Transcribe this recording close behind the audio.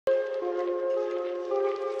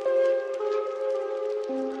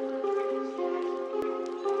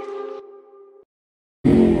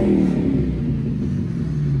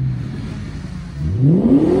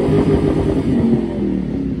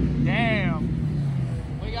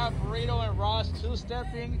got Burrito and Ross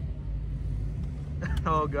two-stepping.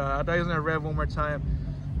 Oh god, I thought he was gonna rev one more time.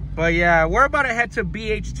 But yeah, we're about to head to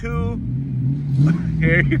BH2.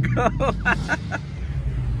 Here you go.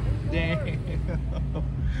 Damn.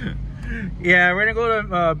 Yeah, we're gonna go to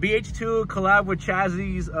BH2, collab with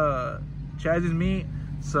Chazzy's meat.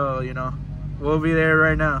 So, you know, we'll be there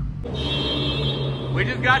right now. We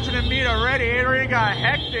just got to the meet already. It already got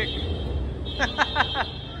hectic.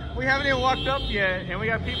 We haven't even walked up yet, and we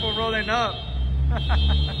got people rolling up.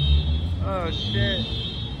 Oh shit.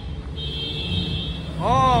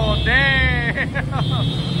 Oh damn.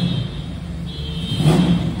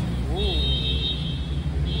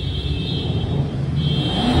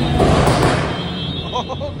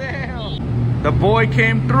 Oh damn. The boy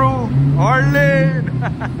came through. Arlen.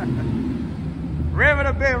 Rev it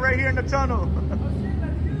a bit right here in the tunnel.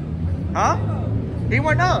 Huh? He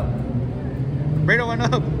went up. Burrito went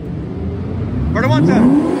up. For the one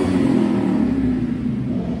time.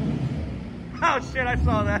 Oh shit, I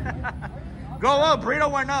saw that. Go up,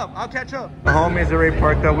 Burrito went up. I'll catch up. The homies are already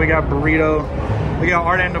parked up. We got Burrito. We got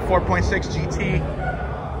Arden in the 4.6 GT.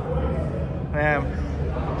 Damn.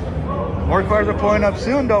 More cars are pulling up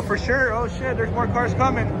soon though, for sure. Oh shit, there's more cars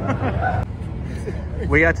coming.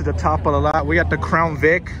 We got to the top of the lot. We got the Crown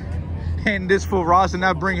Vic. And this fool Ross did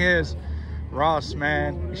not bring his. Ross,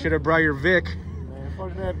 man, you should have brought your Vic. Man,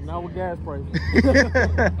 fuck that, not with gas prices.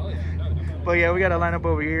 But yeah, we got a lineup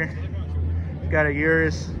over here. Got a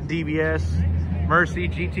Urus, DBS, Mercy,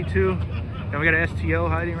 GT2. Then we got an STO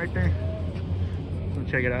hiding right there. Let's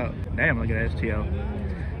check it out. Damn, look at that STO.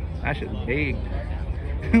 That shit's big.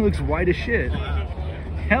 It looks wide as shit.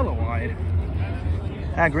 Hella wide.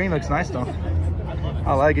 That green looks nice though.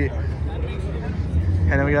 I like it.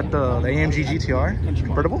 And then we got the AMG GTR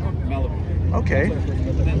convertible. Okay.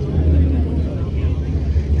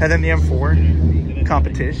 And then the M4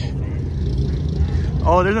 competition.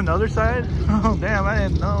 Oh, there's another side? Oh, damn, I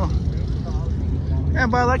didn't know. Man,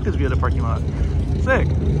 but I like this view of the parking lot. Sick.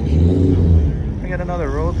 I got another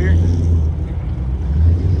row up here.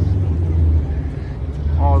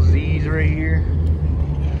 All Z's right here.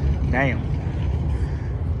 Damn.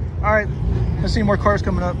 All right, let's see more cars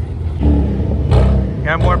coming up.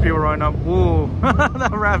 Got more people running up. Ooh,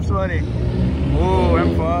 that rap's funny. Ooh,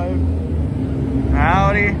 M5.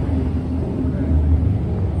 Audi.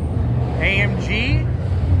 AMG.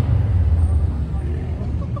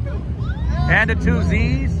 And the two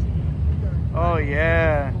Z's. Oh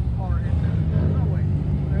yeah.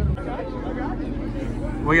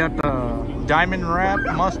 We got the Diamond Wrap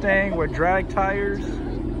Mustang with drag tires.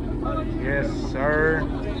 Yes, sir.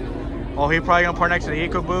 Oh, he probably gonna park next to the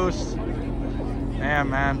EcoBoost. Damn,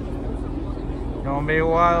 man. Gonna be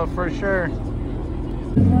wild for sure.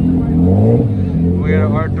 We got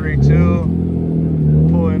an R32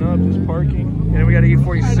 pulling up, just parking. And then we got an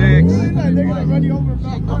E46. They're gonna run you over.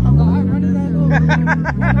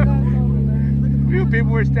 Few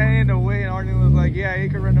people were standing in the way, and Arden was like, "Yeah, he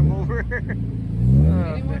could run them over."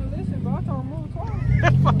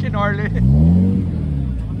 Fucking Arlen.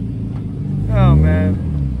 Oh man.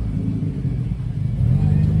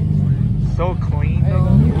 So clean though.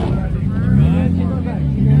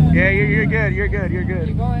 Yeah, you're good. You're good. You're good.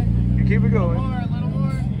 Keep going. You keep it going. A little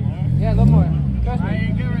more. Yeah, a little more. Trust me.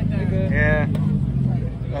 You're good right there. Good. Yeah.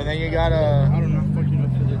 And then you got a. I don't know. Fuck you know.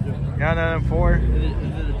 Got an M4. Is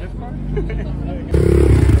it a drift car?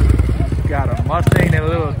 Got a Mustang and a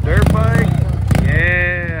little dirt bike.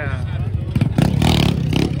 Yeah.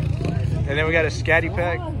 And then we got a Scatty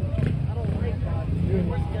Pack.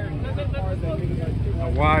 A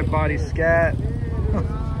wide body Scat.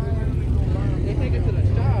 They take it to the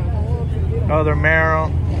shop. Other Merrill.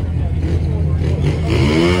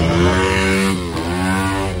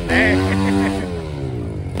 And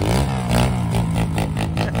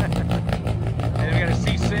then we got a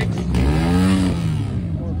C6.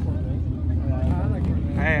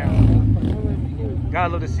 Damn.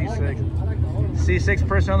 Gotta love the C6. C6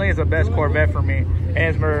 personally is the best Corvette for me. And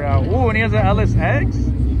it's ooh, and he has an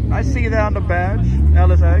LSX. I see that on the badge.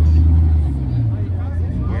 LSX.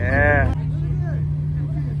 Yeah.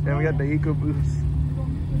 Then we got the EcoBoost.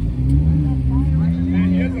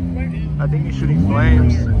 I think he's shooting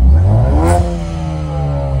flames.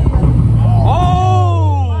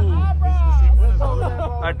 Oh!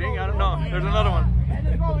 I think, I don't know. There's another one.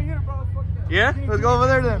 Yeah? Let's go over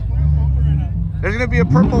there then. There's gonna be a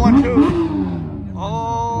purple one too.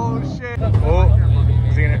 Oh shit. Oh,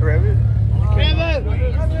 is he gonna rev it?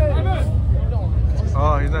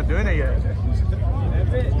 Oh, he's not doing it yet.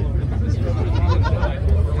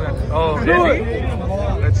 Oh, is he?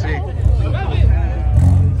 Let's see.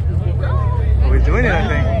 Oh, he's doing it, I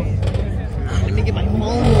think.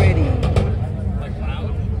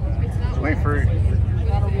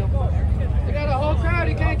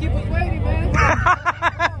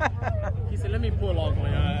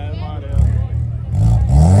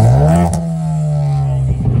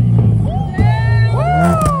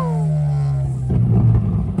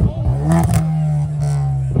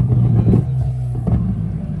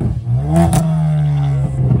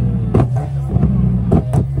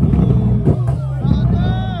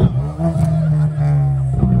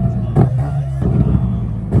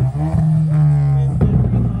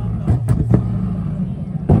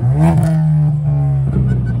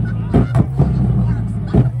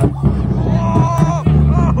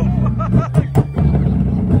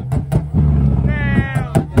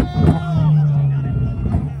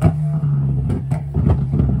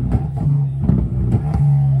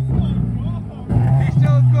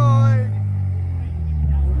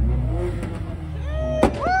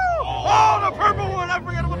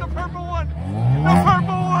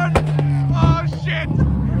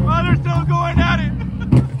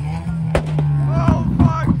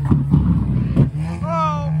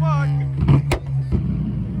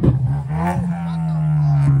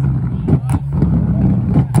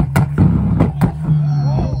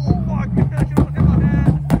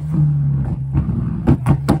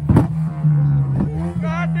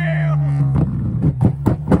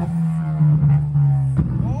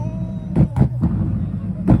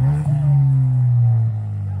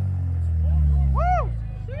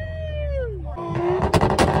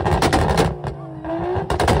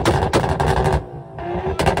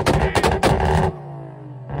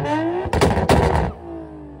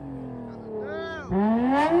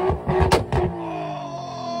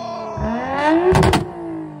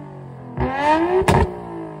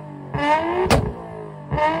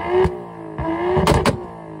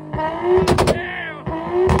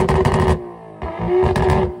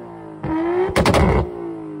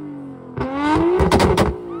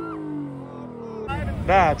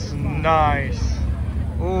 Nice.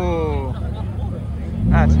 Ooh.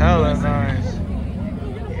 That's hella nice.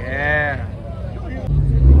 Yeah.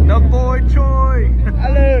 The boy Choi.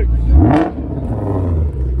 Alex.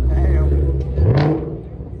 Damn.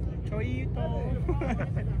 Choito.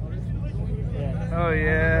 Oh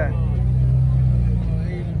yeah.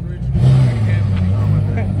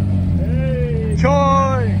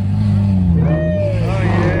 Choi. Oh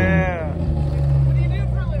yeah. What do you do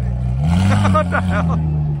for a living? What the hell?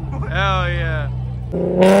 Hell yeah.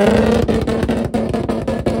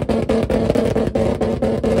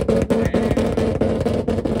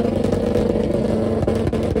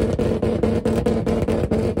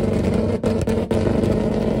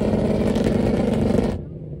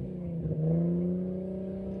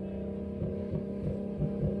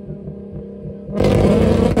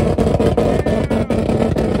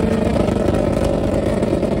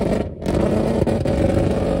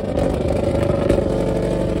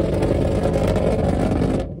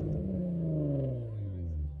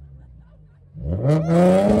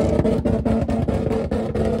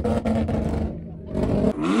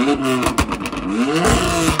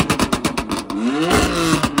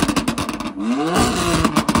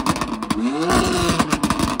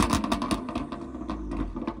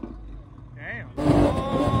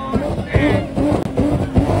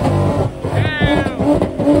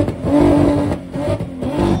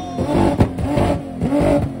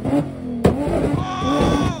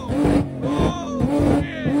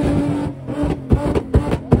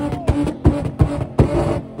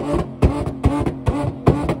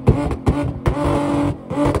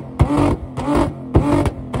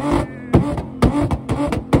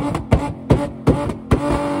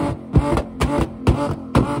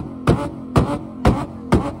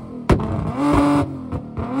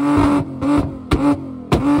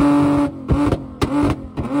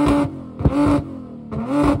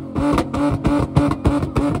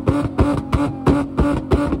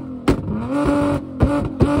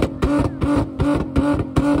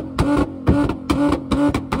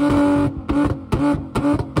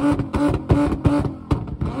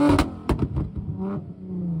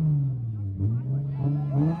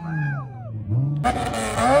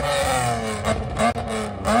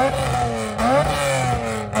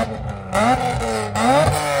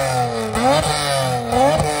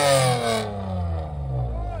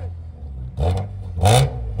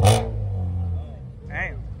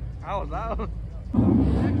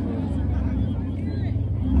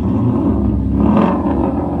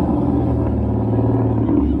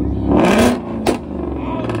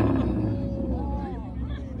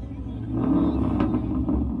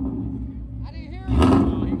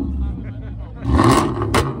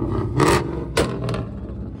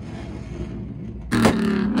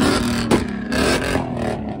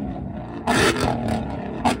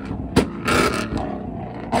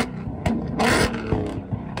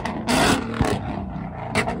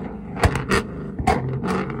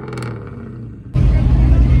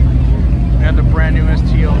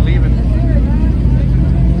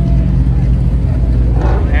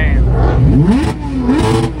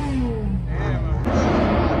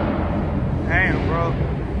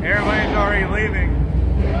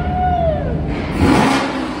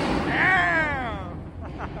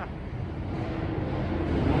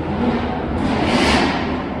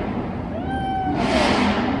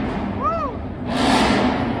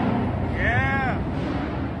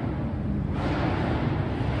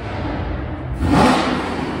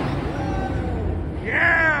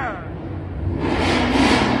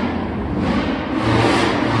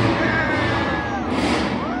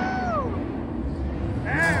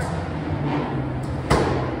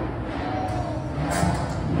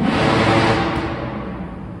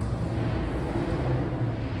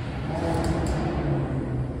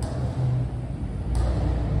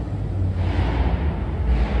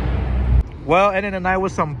 Well, ending the night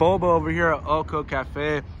with some boba over here at Oko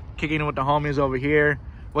Cafe, kicking it with the homies over here.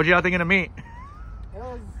 What y'all thinking of meat? It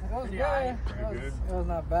was good. It was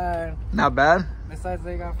not bad. Not bad? Besides,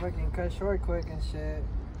 they got fucking cut short quick and shit.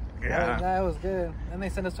 Yeah. It was good. Then they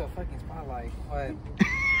sent us to a fucking spot, like, what?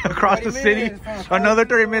 Across the city? Another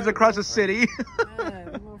 30 minutes across the city.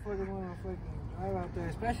 Man, these motherfuckers want to fucking drive out there,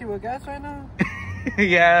 especially with gas right now.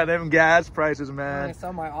 Yeah, them gas prices, man. I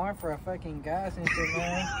sell my arm for a fucking gas and shit,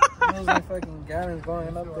 man. Those are fucking gallons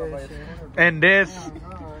going up there and shit. And this,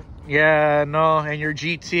 yeah, no, and your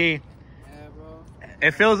GT. Yeah, bro.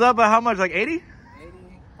 It fills up at how much, like 80? 80,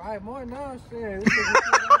 probably more now, shit. This is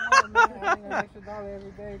man. I think an extra $1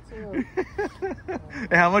 every day, too.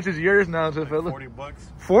 And how much is yours now to fill up? $40.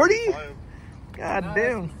 40? God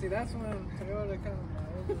damn. See, that's when Toyota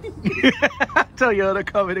comes. Tell y'all to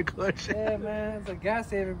come in the clutch. Yeah, man. It's a gas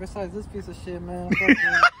saver besides this piece of shit, man. Fuck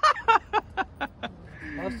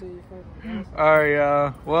I'll see you.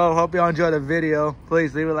 Alright, well, hope y'all enjoyed the video.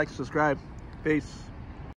 Please leave a like and subscribe. Peace.